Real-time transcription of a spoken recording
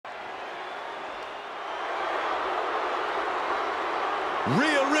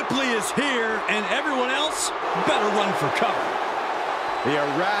Rhea Ripley is here, and everyone else better run for cover. The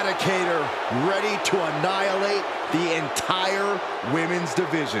Eradicator ready to annihilate the entire women's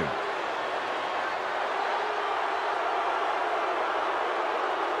division.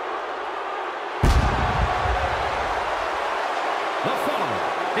 The following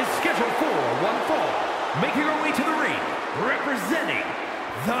is scheduled for one fall, making her way to the ring, representing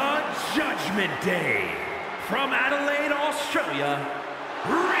the Judgment Day, from Adelaide, Australia,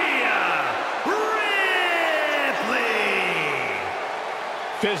 Rhea Ripley.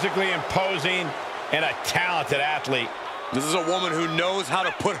 Physically imposing and a talented athlete. This is a woman who knows how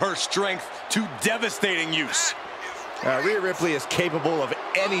to put her strength to devastating use. Rhea Ripley is capable of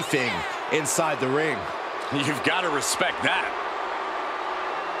anything inside the ring. You've got to respect that.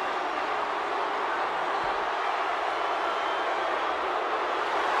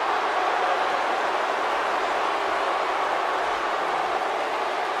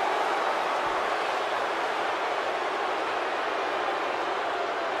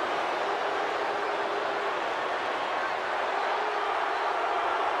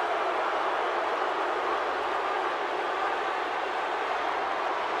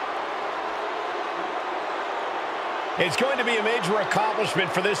 It's going to be a major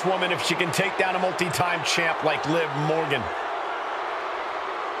accomplishment for this woman if she can take down a multi-time champ like Liv Morgan.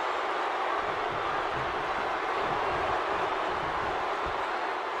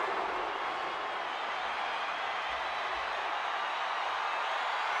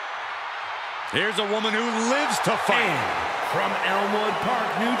 Here's a woman who lives to fight. And from Elmwood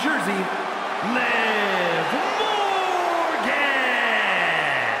Park, New Jersey, Liv Morgan.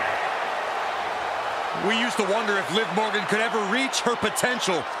 We used to wonder if Liv Morgan could ever reach her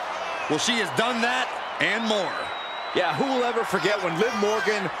potential. Well, she has done that and more. Yeah, who will ever forget when Liv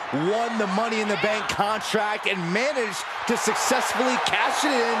Morgan won the Money in the Bank contract and managed to successfully cash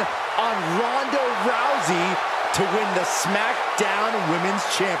it in on Ronda Rousey to win the SmackDown Women's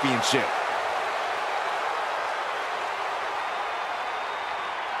Championship.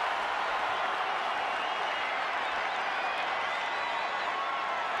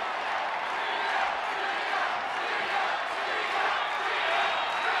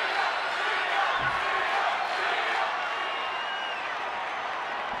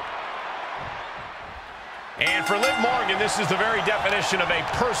 And for Liv Morgan, this is the very definition of a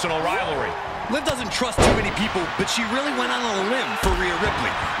personal rivalry. Liv doesn't trust too many people, but she really went out on a limb for Rhea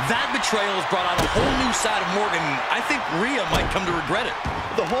Ripley. That betrayal has brought out a whole new side of Morgan. I think Rhea might come to regret it.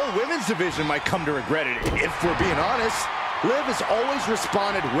 The whole women's division might come to regret it, if we're being honest. Liv has always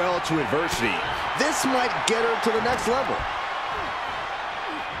responded well to adversity. This might get her to the next level.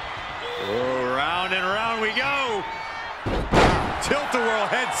 Oh, round and round we go. Tilt-a-whirl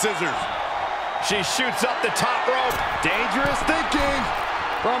head scissors. She shoots up the top rope. Dangerous thinking.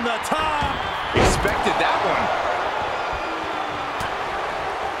 From the top. Expected that one.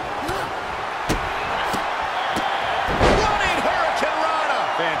 Running Hurricane Rana.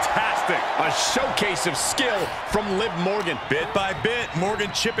 Fantastic. A showcase of skill from Liv Morgan. Bit by bit,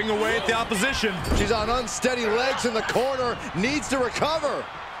 Morgan chipping away at the opposition. She's on unsteady legs in the corner. Needs to recover.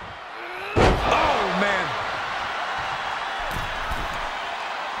 Oh, man.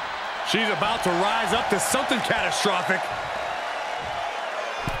 She's about to rise up to something catastrophic.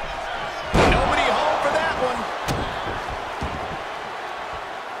 Nobody home for that one.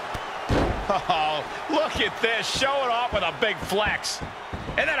 Oh, look at this. Showing off with a big flex.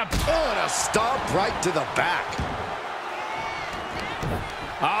 And then a stomp right to the back.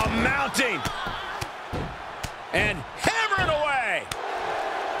 mounting. And hammering away.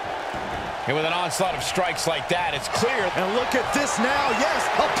 And with an onslaught of strikes like that, it's clear. And look at this now. Yes,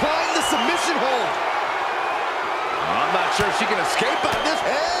 applying the submission hold. I'm not sure she can escape out of this.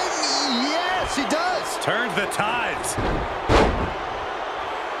 And yes, she does. Turns the tides.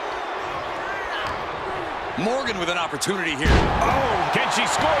 Morgan with an opportunity here. Oh, can she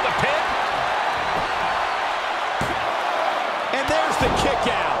score the pin? And there's the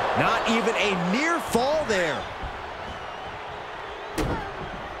kick out. Not even a near fall there.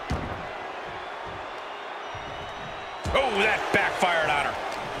 Oh, that backfired on her.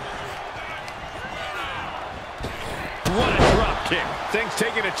 What a drop kick. Things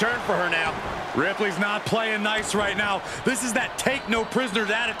taking a turn for her now. Ripley's not playing nice right now. This is that take no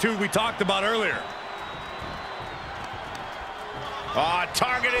prisoners attitude we talked about earlier. Oh,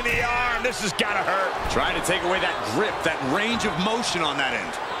 targeting the arm. This has got to hurt. Trying to take away that grip, that range of motion on that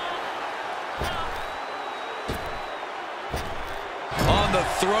end. On the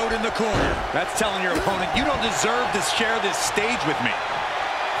throat in the corner. That's telling your opponent, you don't deserve to share this stage with me.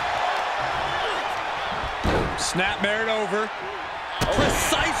 Snapmare it over.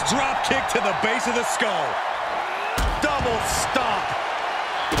 Precise drop kick to the base of the skull. Double stomp.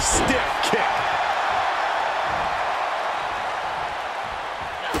 Stiff kick.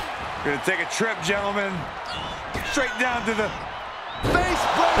 Gonna take a trip, gentlemen. Straight down to the face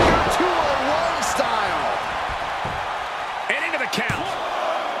breaker 2-on-1 style. And into the count.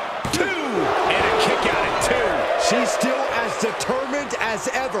 2. And a kick out at 2. She's still as determined as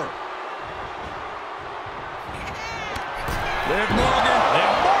ever. Liv Morgan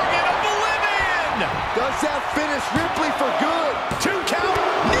oblivion! Does that finish Ripley for good? 2 count,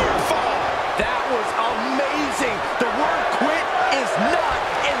 near fall. That was amazing. The word quit is not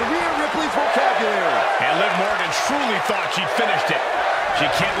in Rhea Ripley's vocabulary. And Liv Morgan truly thought she'd finished it.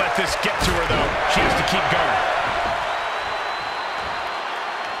 She can't let this get to her, though. She has to keep going.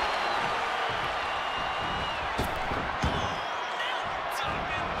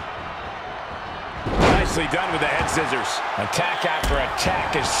 Nicely done with the head scissors. Attack after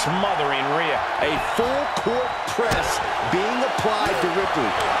attack is smothering Rhea. A full court press being applied to Ripley.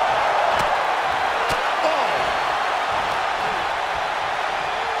 Oh!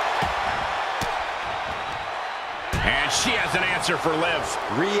 And she has an answer for Liv.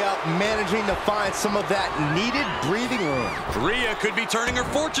 Rhea managing to find some of that needed breathing room. Rhea could be turning her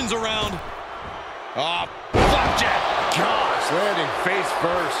fortunes around. Oh, flapjack. Gosh, landing face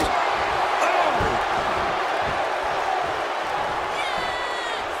first.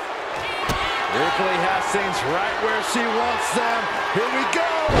 Ripley has things right where she wants them. Here we go.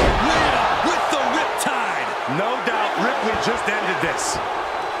 Rhea with the riptide. No doubt Ripley just ended this.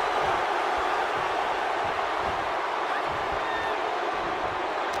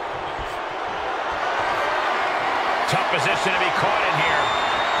 Tough position to be caught in here.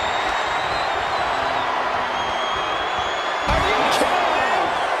 Are you kidding me?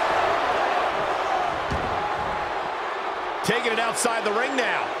 Taking it outside the ring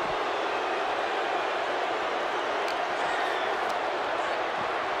now.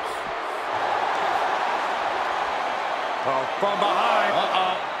 Oh, from behind.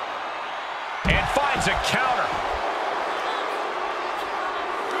 And finds a counter.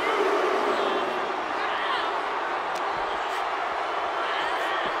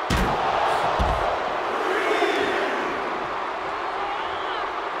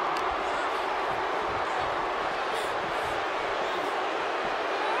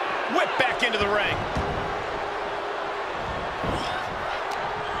 Whip back into the ring.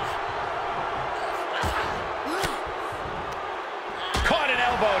 Caught an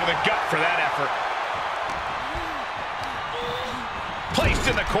elbow to the gut for that effort. Placed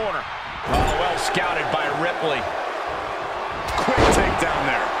in the corner. Oh, well scouted by Ripley. Quick takedown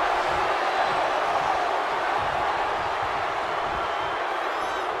there.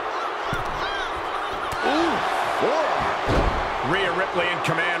 Ooh, forearm. Rhea Ripley in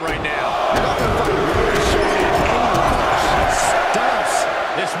command right now. Stunts.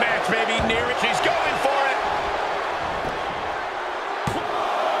 This match may be near it. She's going for it.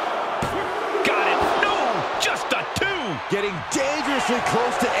 Got it. No, just a 2. Getting dangerously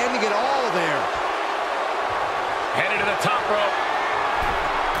close to ending it all there. Headed to the top rope.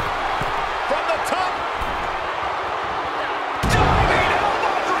 From the top. Diving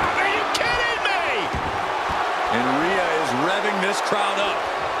elbow drop. Are you kidding me? And Rhea is revving this crowd up.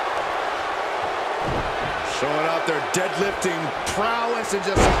 Showing out their deadlifting prowess and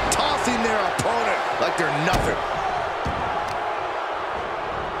just tossing their opponent like they're nothing.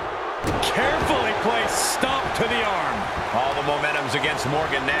 Carefully placed stomp to the arm. All the momentum's against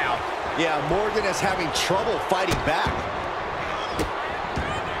Morgan now. Yeah, Morgan is having trouble fighting back.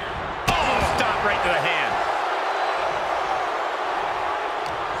 Oh, stop right to the hand.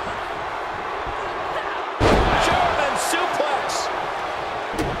 German suplex.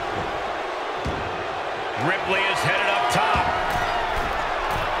 Ripley is headed up top.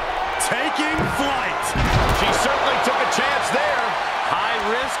 Taking flight. She certainly took a chance there. High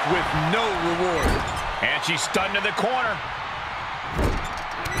risk with no reward. And she's stunned in the corner.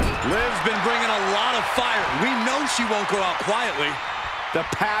 Liv's been bringing a lot of fire. We know she won't go out quietly. The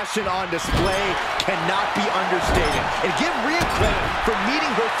passion on display cannot be understated. And give Rhea credit for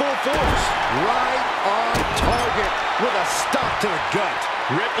meeting her full force. Right on target with a stop to the gut.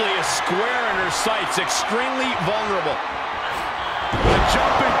 Ripley is square in her sights, extremely vulnerable. The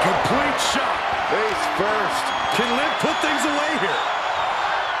jumping complete shot. Face first. Can Liv put things away here?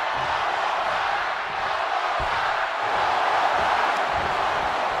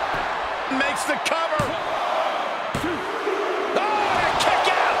 Makes the cover. Oh, a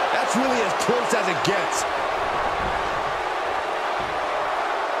kick out. That's really as close as it gets.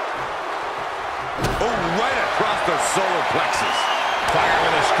 Oh, right across the solar plexus. Fire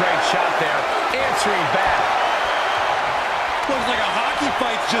with a straight shot there. Answering back. Looks like a hockey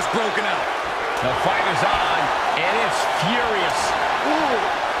fight's just broken out. The fight is on, and it's furious. Ooh.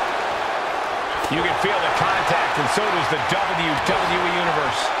 You can feel the contact, and so does the WWE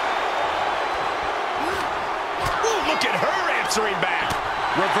Universe. Ooh, look at her answering back.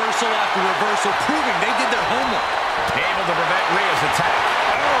 Reversal after reversal, proving they did their homework. Able to prevent Rhea's attack.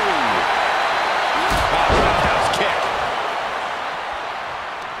 Oh! Roundhouse kick.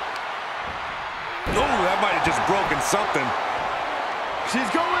 Oh, that might have just broken something. She's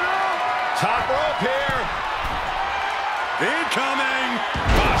going up. Top rope here. Incoming.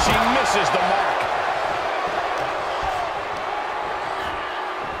 Oh, she misses the mark.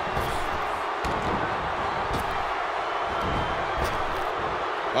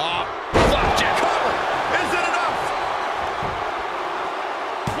 Flapjack cover. Is it enough?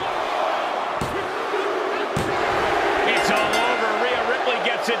 It's all over. Rhea Ripley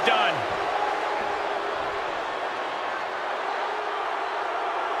gets it done.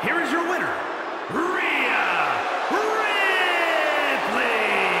 Here is your winner, Rhea Ripley.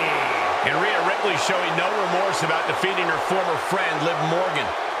 And Rhea Ripley showing no remorse about defeating her former friend, Liv Morgan.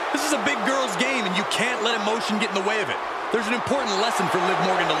 This is a big girl's game, and you can't let emotion get in the way of it. There's an important lesson for Liv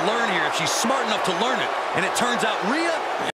Morgan to learn here if she's smart enough to learn it. And it turns out Rhea